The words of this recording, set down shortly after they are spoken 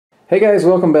Hey guys,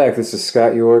 welcome back. This is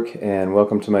Scott York and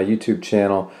welcome to my YouTube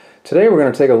channel. Today we're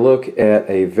going to take a look at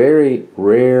a very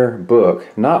rare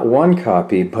book, not one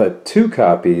copy but two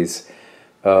copies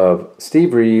of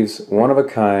Steve Reeves' One of a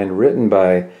Kind, written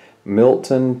by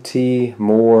Milton T.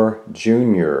 Moore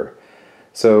Jr.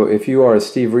 So if you are a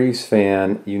Steve Reeves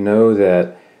fan, you know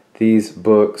that these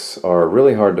books are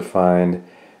really hard to find.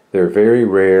 They're very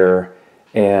rare,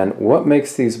 and what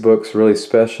makes these books really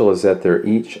special is that they're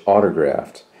each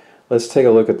autographed. Let's take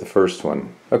a look at the first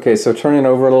one. Okay, so turning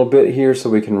over a little bit here so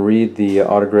we can read the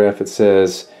autograph. It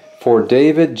says, "For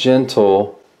David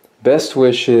Gentle, best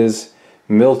wishes,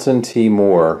 Milton T.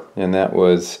 Moore," and that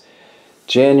was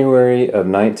January of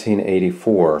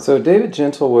 1984. So David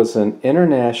Gentle was an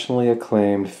internationally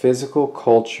acclaimed physical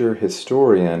culture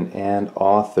historian and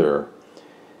author.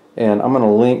 And I'm going to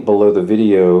link below the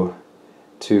video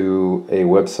to a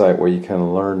website where you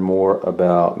can learn more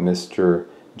about Mr.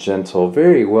 Gentle,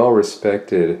 very well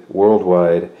respected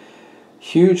worldwide,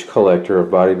 huge collector of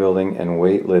bodybuilding and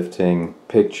weightlifting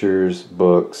pictures,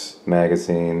 books,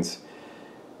 magazines,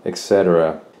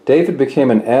 etc. David became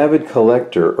an avid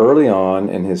collector early on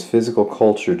in his physical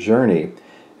culture journey,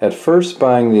 at first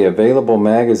buying the available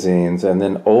magazines and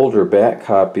then older back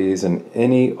copies and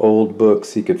any old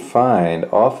books he could find,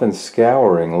 often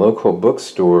scouring local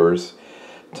bookstores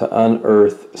to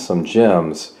unearth some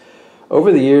gems.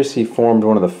 Over the years, he formed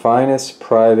one of the finest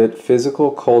private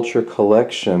physical culture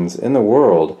collections in the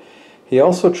world. He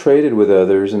also traded with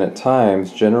others and at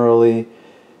times generously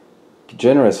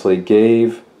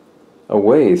gave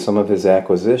away some of his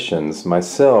acquisitions,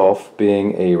 myself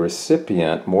being a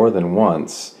recipient more than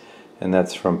once, and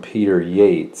that's from Peter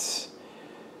Yates.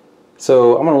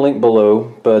 So I'm going to link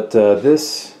below, but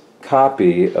this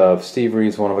copy of Steve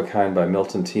Reeves' One of a Kind by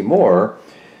Milton T. Moore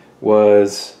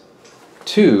was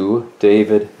to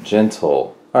David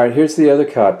Gentle. Alright, here's the other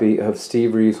copy of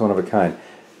Steve Reeves' One of a Kind.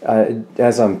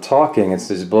 As I'm talking, it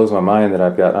just blows my mind that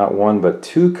I've got not one but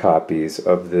two copies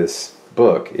of this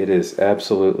book. It is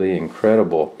absolutely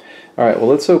incredible. Alright, well,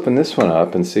 let's open this one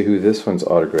up and see who this one's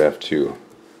autographed to.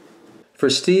 For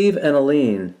Steve and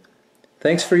Aline,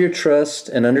 thanks for your trust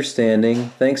and understanding.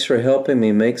 Thanks for helping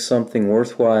me make something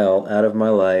worthwhile out of my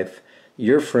life.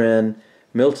 Your friend,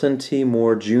 Milton T.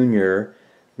 Moore Jr.,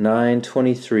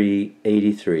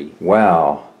 9/23/83.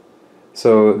 Wow.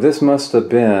 So this must have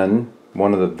been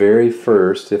one of the very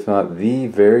first, if not the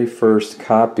very first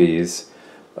copies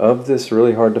of this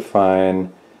really hard to find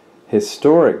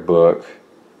historic book,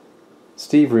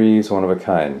 Steve Reeves' One of a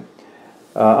Kind.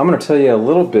 I'm going to tell you a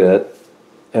little bit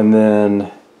and then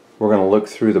we're going to look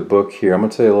through the book here. I'm going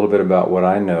to tell you a little bit about what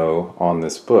I know on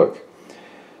this book.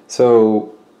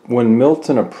 So when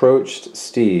Milton approached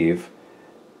Steve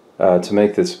to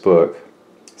make this book,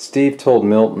 Steve told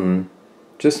Milton,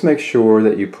 just make sure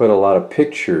that you put a lot of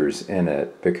pictures in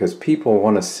it because people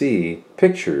want to see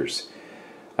pictures.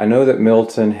 I know that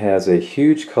Milton has a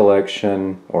huge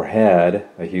collection, or had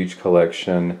a huge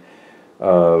collection,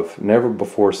 of never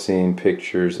before seen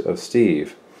pictures of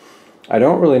Steve. I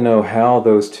don't really know how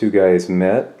those two guys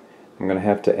met. I'm going to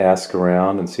have to ask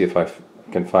around and see if I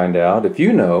can find out. If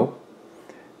you know,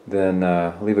 then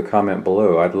leave a comment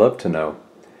below. I'd love to know.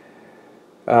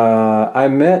 I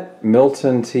met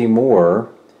Milton T. Moore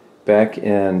back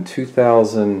in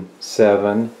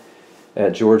 2007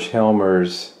 at George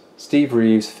Helmer's Steve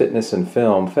Reeves Fitness and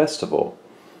Film Festival,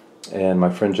 and my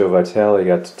friend Joe Vitale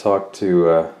got to talk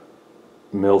to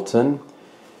Milton,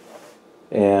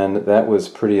 and that was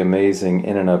pretty amazing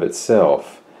in and of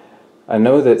itself. I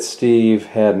know that Steve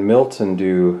had Milton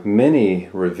do many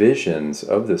revisions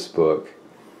of this book,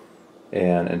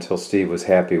 and until Steve was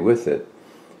happy with it.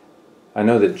 I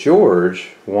know that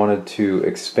George wanted to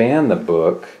expand the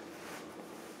book,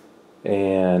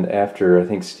 and after I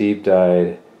think Steve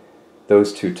died,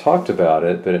 those two talked about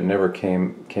it, but it never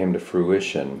came to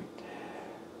fruition.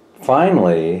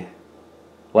 Finally,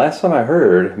 last time I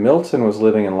heard, Milton was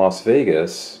living in Las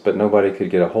Vegas, but nobody could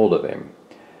get a hold of him.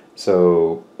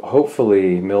 So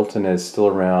hopefully Milton is still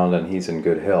around and he's in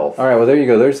good health. Alright, well there you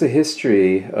go. There's the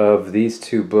history of these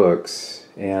two books,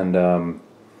 and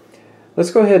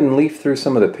let's go ahead and leaf through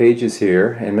some of the pages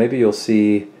here, and maybe you'll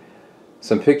see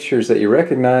some pictures that you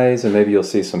recognize, and maybe you'll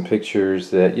see some pictures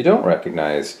that you don't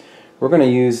recognize. We're going to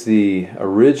use the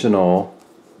original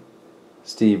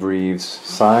Steve Reeves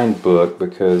signed book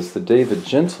because the David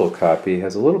Gentle copy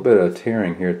has a little bit of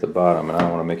tearing here at the bottom, and I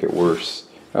don't want to make it worse.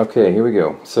 Okay, here we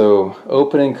go. So,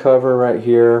 opening cover right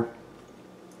here.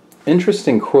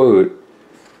 Interesting quote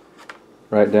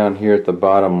right down here at the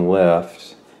bottom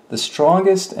left. The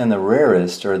strongest and the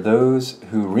rarest are those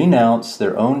who renounce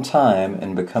their own time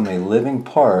and become a living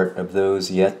part of those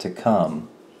yet to come.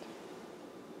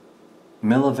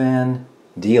 Milton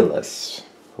T.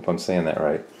 Hope I'm saying that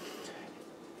right.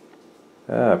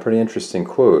 Pretty interesting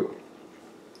quote.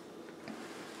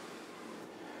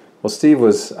 Well, Steve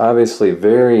was obviously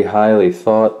very highly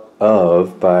thought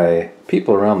of by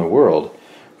people around the world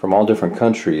from all different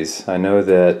countries. I know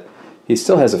that he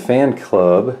still has a fan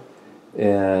club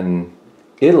in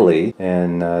Italy,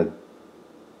 and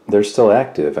they're still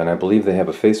active, and I believe they have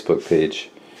a Facebook page.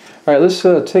 All right, let's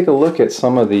take a look at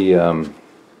some of the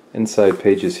inside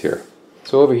pages here.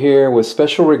 So over here, with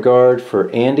special regard for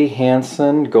Andy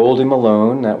Hansen, Goldie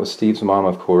Malone, that was Steve's mom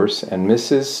of course, and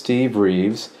Mrs. Steve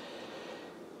Reeves,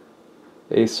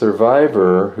 a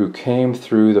survivor who came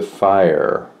through the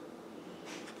fire.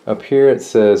 Up here it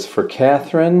says, for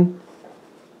Catherine,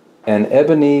 an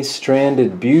ebony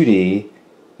stranded beauty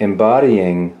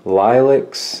embodying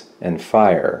lilacs and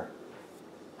fire.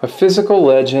 A physical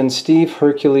legend, Steve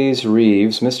Hercules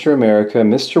Reeves, Mr. America,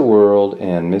 Mr. World,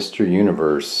 and Mr.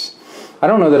 Universe. I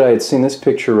don't know that I had seen this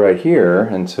picture right here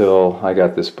until I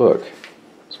got this book.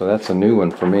 So that's a new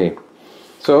one for me.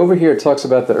 So over here it talks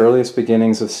about the earliest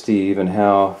beginnings of Steve and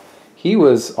how he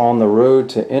was on the road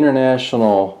to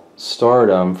international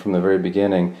stardom from the very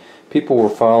beginning. People were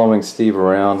following Steve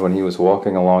around when he was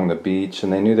walking along the beach,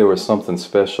 and they knew there was something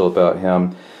special about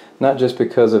him, not just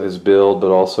because of his build, but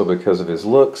also because of his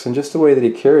looks and just the way that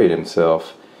he carried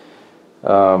himself.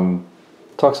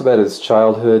 Talks about his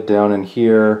childhood down in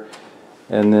here,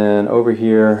 and then over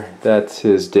here, that's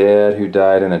his dad who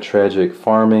died in a tragic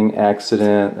farming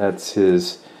accident. That's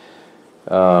his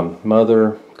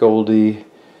mother, Goldie.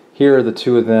 Here are the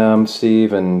two of them,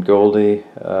 Steve and Goldie,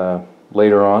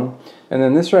 later on. And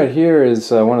then this right here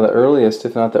is one of the earliest,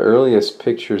 if not the earliest,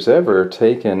 pictures ever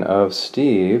taken of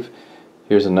Steve.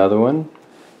 Here's another one.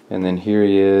 And then here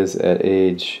he is at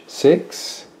age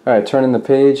 6. Alright, turning the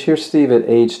page. Here's Steve at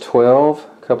age 12.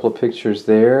 A couple of pictures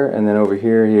there. And then over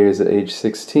here he is at age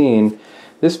 16.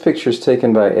 This picture is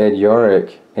taken by Ed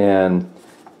Yarick. And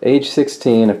age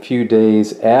 16, a few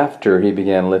days after he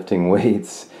began lifting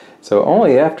weights. So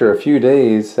only after a few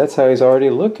days, that's how he's already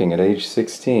looking at age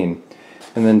 16.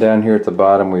 And then down here at the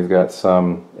bottom we've got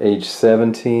some age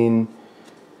 17,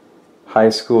 high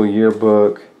school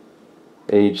yearbook,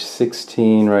 age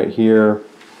 16 right here.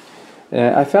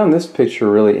 And I found this picture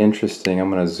really interesting. I'm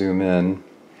going to zoom in.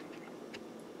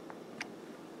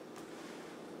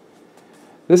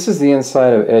 This is the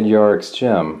inside of Ed Yarick's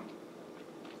gym.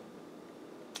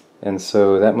 And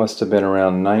so that must have been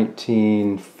around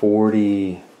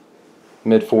 1940,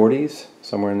 mid-40s,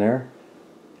 somewhere in there.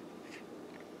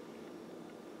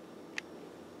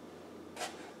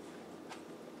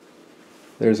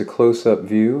 There's a close-up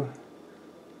view.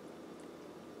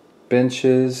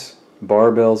 Benches,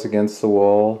 barbells against the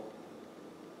wall.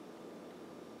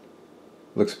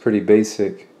 Looks pretty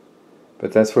basic,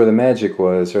 but that's where the magic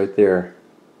was, right there.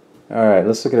 Alright,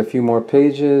 let's look at a few more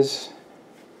pages.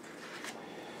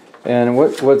 And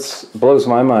what blows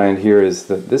my mind here is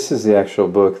that this is the actual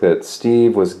book that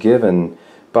Steve was given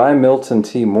by Milton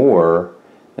T. Moore.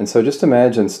 And so just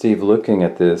imagine Steve looking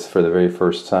at this for the very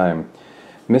first time.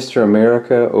 Mr.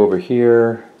 America over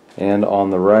here and on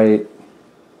the right.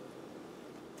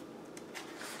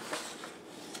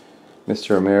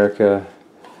 Mr. America,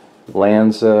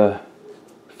 Lanza,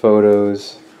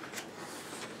 photos,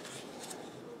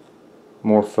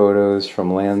 more photos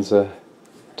from Lanza,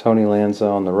 Tony Lanza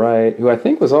on the right, who I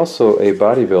think was also a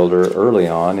bodybuilder early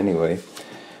on anyway,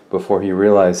 before he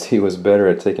realized he was better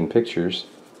at taking pictures.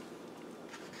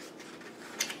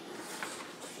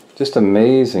 Just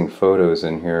amazing photos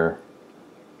in here.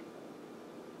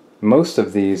 Most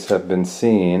of these have been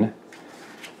seen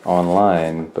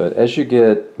online, but as you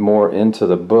get more into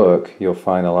the book, you'll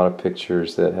find a lot of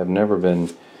pictures that have never been.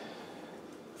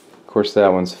 Of course,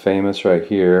 that one's famous right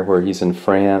here, where he's in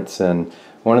France, and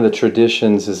one of the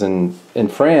traditions is in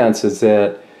France is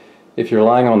that if you're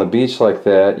lying on the beach like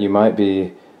that, you might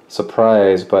be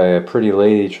surprised by a pretty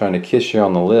lady trying to kiss you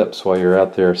on the lips while you're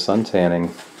out there suntanning.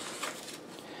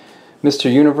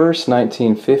 Mr. Universe,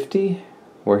 1950,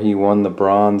 where he won the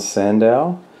bronze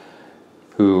Sandow,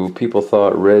 who people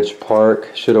thought Reg Park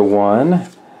should have won.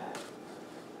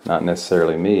 Not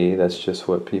necessarily me, that's just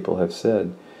what people have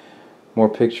said. More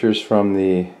pictures from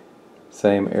the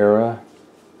same era.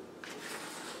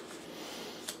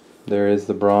 There is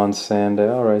the bronze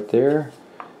Sandow right there.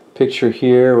 Picture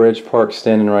here, Reg Park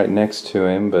standing right next to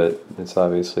him, but it's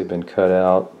obviously been cut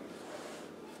out.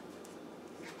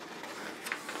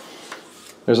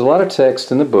 There's a lot of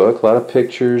text in the book, a lot of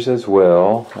pictures as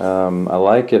well. I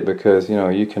like it because, you know,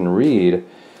 you can read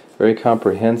very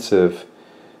comprehensive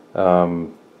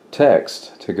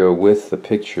text to go with the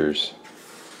pictures.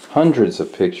 Hundreds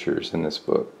of pictures in this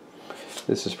book.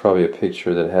 This is probably a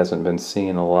picture that hasn't been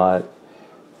seen a lot.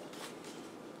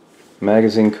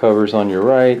 Magazine covers on your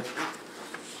right.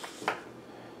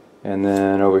 And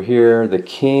then over here, the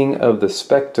king of the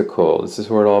spectacle. This is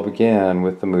where it all began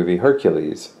with the movie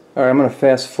Hercules. Alright, I'm going to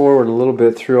fast forward a little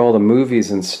bit through all the movies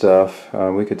and stuff.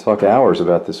 We could talk hours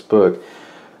about this book.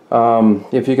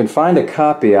 If you can find a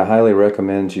copy, I highly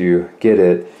recommend you get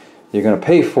it. You're going to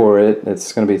pay for it.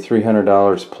 It's going to be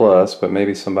 $300 plus, but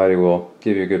maybe somebody will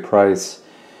give you a good price.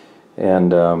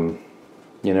 And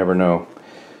you never know.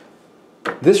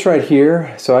 This right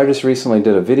here, so I just recently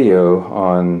did a video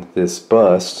on this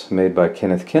bust made by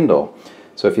Kenneth Kendall.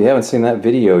 So if you haven't seen that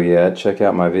video yet, check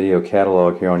out my video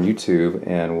catalog here on YouTube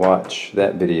and watch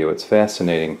that video. It's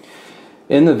fascinating.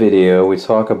 In the video, we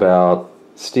talk about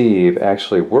Steve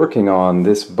actually working on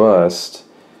this bust.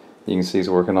 You can see he's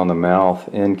working on the mouth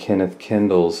in Kenneth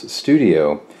Kendall's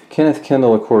studio. Kenneth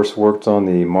Kendall, of course, worked on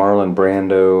the Marlon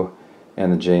Brando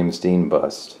and the James Dean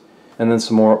bust. And then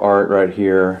some more art right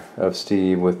here of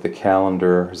Steve with the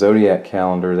calendar, zodiac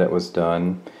calendar that was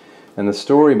done. And the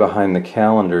story behind the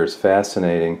calendar is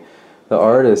fascinating. The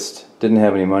artist didn't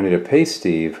have any money to pay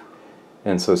Steve,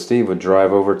 and so Steve would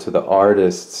drive over to the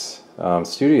artist's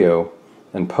studio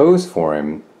and pose for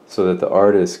him so that the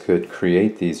artist could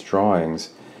create these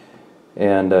drawings.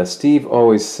 And Steve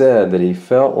always said that he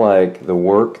felt like the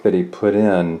work that he put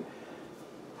in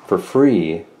for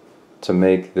free to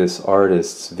make this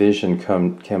artist's vision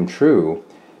come true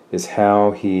is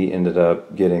how he ended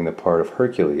up getting the part of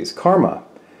Hercules.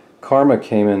 Karma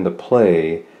came into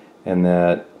play, and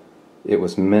that it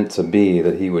was meant to be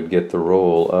that he would get the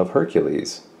role of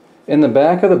Hercules. In the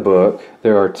back of the book,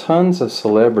 there are tons of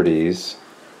celebrities.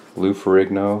 Lou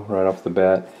Ferrigno, right off the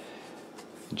bat.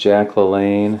 Jack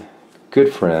LaLanne,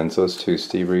 good friends, those two,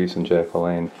 Steve Reeves and Jack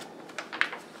LaLanne.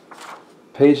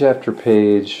 Page after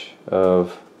page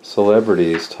of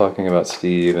celebrities talking about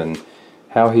Steve and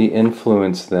how he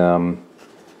influenced them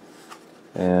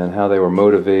and how they were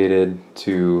motivated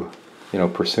to, you know,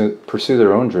 pursue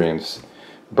their own dreams.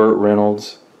 Burt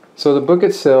Reynolds. So the book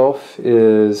itself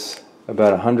is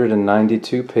about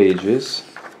 192 pages.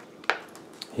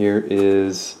 Here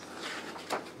is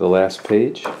the last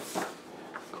page.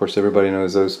 Of course, everybody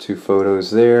knows those two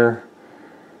photos there.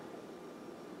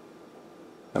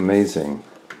 Amazing.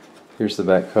 Here's the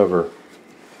back cover.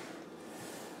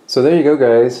 So there you go,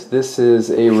 guys. This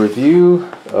is a review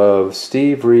of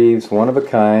Steve Reeves' One of a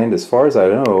Kind. As far as I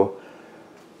know,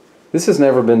 this has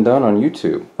never been done on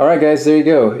YouTube. Alright guys, there you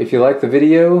go. If you like the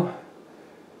video,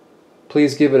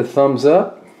 please give it a thumbs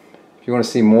up. If you want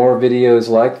to see more videos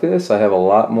like this, I have a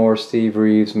lot more Steve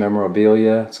Reeves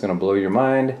memorabilia. It's going to blow your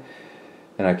mind,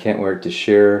 and I can't wait to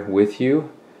share with you.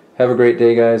 Have a great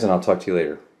day, guys, and I'll talk to you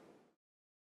later.